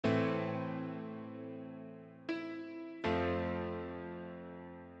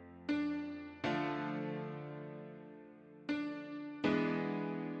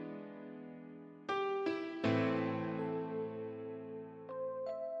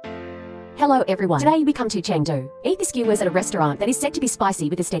Hello everyone. Today we come to Chengdu. Eat the skewers at a restaurant that is said to be spicy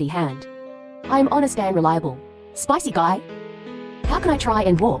with a steady hand. I am honest and reliable. Spicy guy? How can I try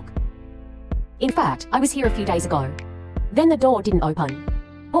and walk? In fact, I was here a few days ago. Then the door didn't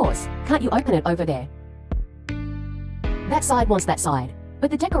open. Boss, can't you open it over there? That side wants that side. But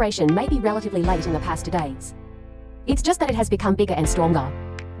the decoration may be relatively late in the past days. It's just that it has become bigger and stronger.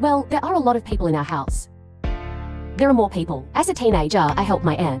 Well, there are a lot of people in our house. There are more people. As a teenager, I helped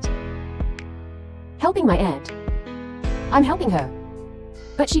my aunt. Helping my aunt? I'm helping her.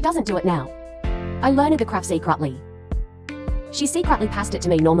 But she doesn't do it now. I learned the craft secretly. She secretly passed it to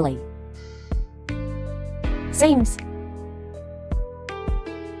me normally. Seems.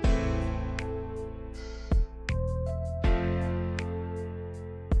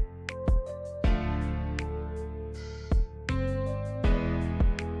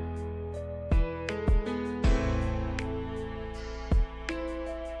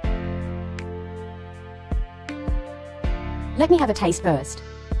 Let me have a taste first.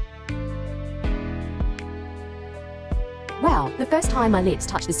 Wow, the first time my lips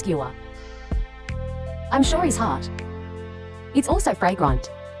touch the skewer. I'm sure he's hot. It's also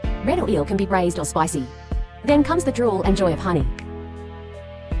fragrant. Red or eel can be braised or spicy. Then comes the drool and joy of honey.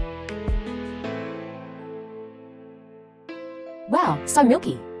 Wow, so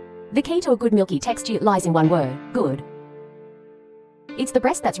milky. The key to a good milky texture lies in one word, good. It's the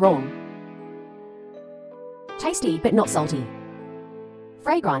breast that's wrong. Tasty but not salty.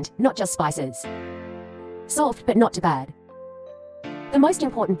 Fragrant, not just spices. Soft but not too bad. The most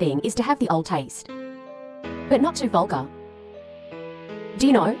important thing is to have the old taste. But not too vulgar. Do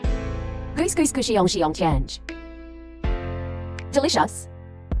you know? Goose goose gushy ong shiong tianj. Delicious.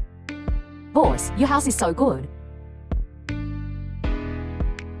 Boss, your house is so good.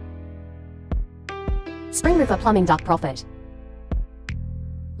 Spring River Plumbing Duck Profit.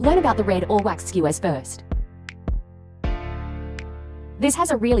 Learn about the red or wax skewers first. This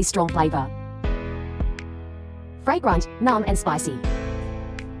has a really strong flavor. Fragrant, numb and spicy.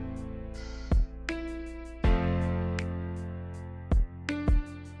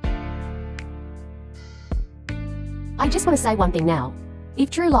 I just want to say one thing now. If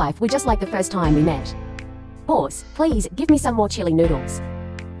true life were just like the first time we met. Boss, please give me some more chili noodles.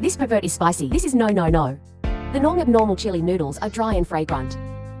 This pervert is spicy. This is no. The non-abnormal chili noodles are dry and fragrant.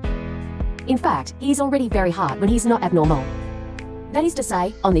 In fact, he is already very hot when he's not abnormal. That is to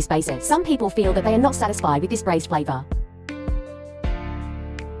say, on this basis, some people feel that they are not satisfied with this braised flavor.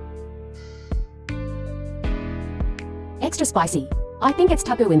 Extra spicy. I think it's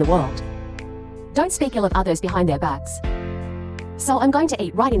taboo in the world. Don't speak ill of others behind their backs. So I'm going to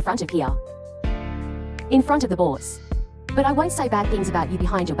eat right in front of here. In front of the boss. But I won't say bad things about you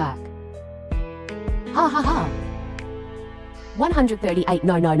behind your back. Ha ha ha. 138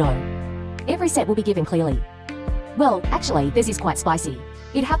 no. Every set will be given clearly. Well, actually, this is quite spicy.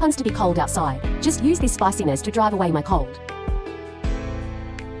 It happens to be cold outside. Just use this spiciness to drive away my cold.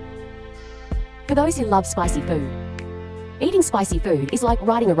 For those who love spicy food. Eating spicy food is like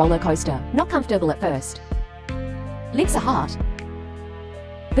riding a roller coaster, not comfortable at first. Lips are hot.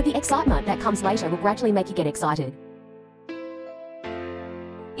 But the excitement that comes later will gradually make you get excited.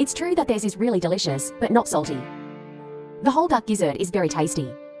 It's true that theirs is really delicious, but not salty. The whole duck gizzard is very tasty.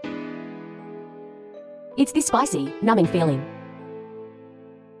 It's this spicy, numbing feeling.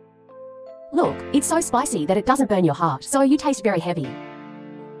 Look, it's so spicy that it doesn't burn your heart, so you taste very heavy.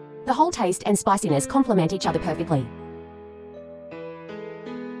 The whole taste and spiciness complement each other perfectly.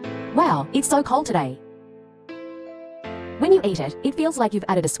 Wow, it's so cold today. When you eat it, it feels like you've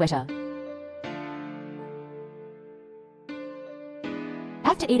added a sweater.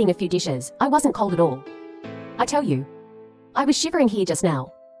 After eating a few dishes, I wasn't cold at all. I tell you, I was shivering here just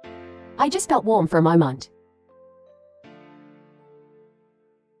now. I just felt warm for a moment.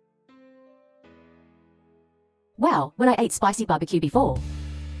 Wow, when I ate spicy barbecue before.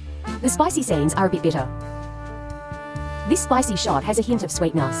 The spicy scenes are a bit bitter. This spicy shot has a hint of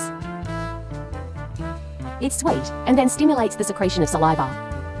sweetness. It's sweet, and then stimulates the secretion of saliva.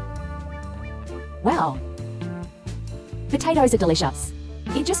 Wow. Potatoes are delicious.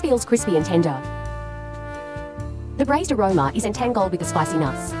 It just feels crispy and tender. The braised aroma is entangled with the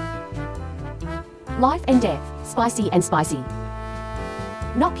spiciness. Life and death, spicy and spicy.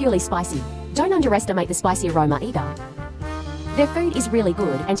 Not purely spicy. Don't underestimate the spicy aroma either. Their food is really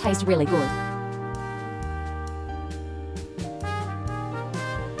good and tastes really good.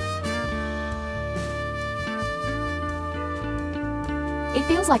 It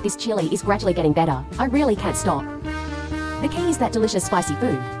feels like this chili is gradually getting better. I really can't stop. The key is that delicious spicy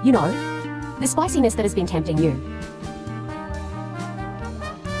food, you know? The spiciness that has been tempting you.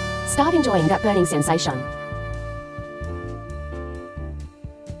 Start enjoying that burning sensation.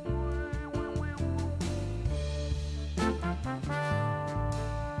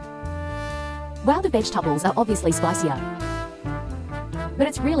 Wow, the vegetables are obviously spicier, but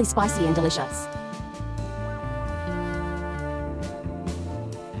it's really spicy and delicious.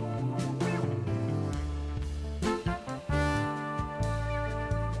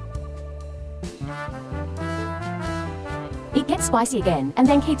 It gets spicy again and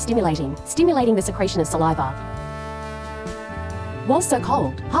then keeps stimulating the secretion of saliva. Was so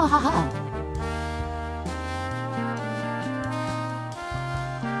cold, ha ha ha.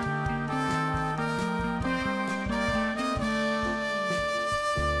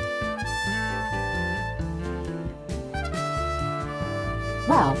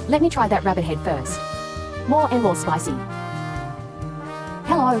 Wow, let me try that rabbit head first. More and more spicy.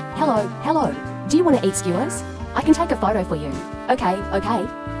 Hello, hello, hello. Do you want to eat skewers? I can take a photo for you. Okay, okay.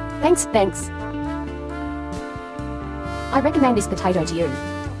 Thanks, thanks. I recommend this potato to you.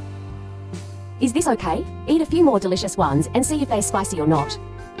 Is this okay? Eat a few more delicious ones and see if they're spicy or not.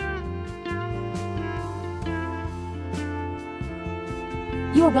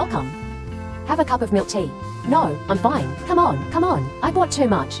 You are welcome. Have a cup of milk tea. No, I'm fine. Come on, come on. I bought too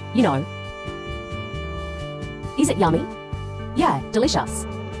much, you know. Is it yummy? Yeah, delicious.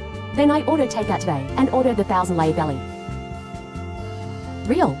 Then I ordered takeout today and ordered the 1,000-layer belly.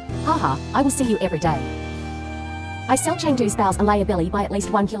 Real? Haha, I will see you every day. I sell Chengdu's 1,000-layer belly by at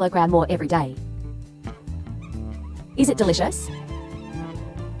least 1 kilogram more every day. Is it delicious?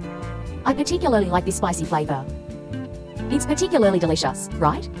 I particularly like this spicy flavor. It's particularly delicious,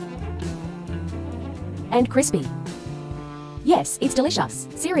 right? And crispy. Yes, it's delicious.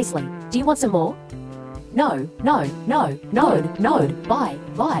 Seriously, do you want some more? No, no, no, no, no, bye,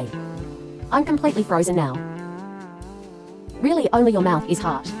 bye. I'm completely frozen now. Really, only your mouth is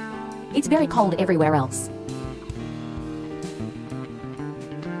hot. It's very cold everywhere else.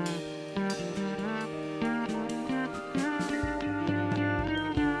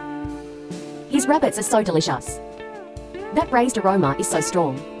 His rabbits are so delicious. That braised aroma is so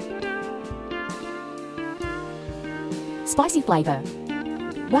strong. Spicy flavor.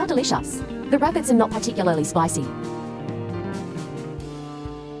 Wow, delicious. The rabbits are not particularly spicy.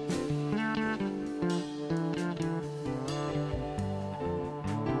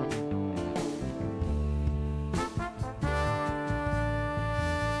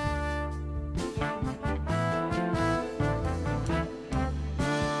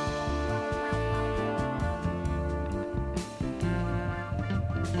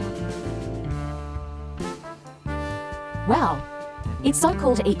 Wow! It's so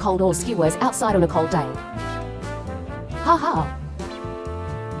cool to eat cold or skewers outside on a cold day. Ha ha!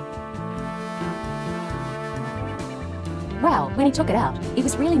 Wow, when he took it out, it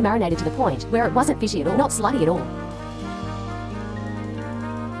was really marinated to the point where it wasn't fishy at all, not slutty at all.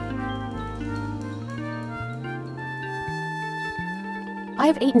 I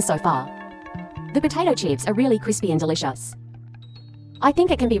have eaten so far. The potato chips are really crispy and delicious. I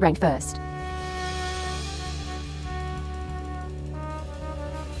think it can be ranked first.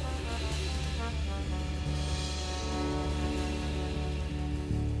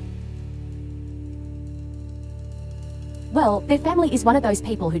 Well, their family is one of those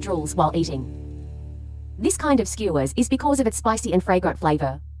people who drools while eating. This kind of skewers is because of its spicy and fragrant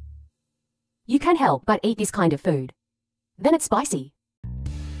flavor. You can't help but eat this kind of food. Then it's spicy.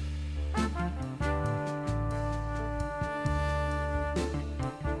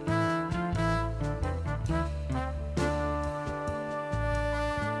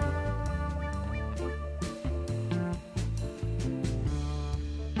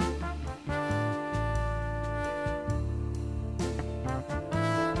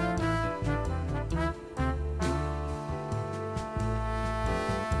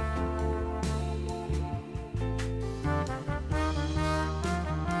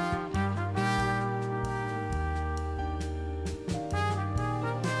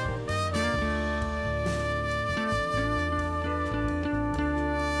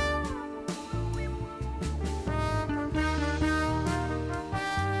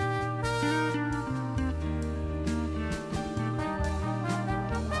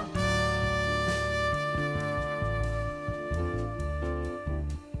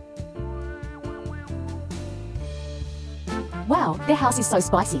 Wow, their house is so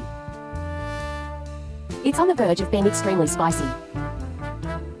spicy. It's on the verge of being extremely spicy.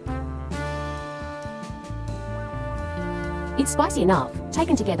 It's spicy enough.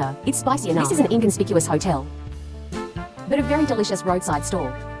 Taken together, it's spicy enough. This is an inconspicuous hotel, but a very delicious roadside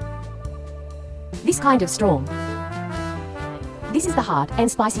stall. This kind of stall. This This is the hot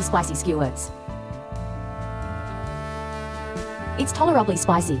and spicy skewers. It's tolerably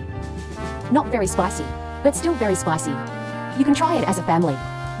spicy. Not very spicy, but still very spicy. You can try it as a family.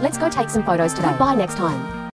 Let's go take some photos today. Goodbye next time.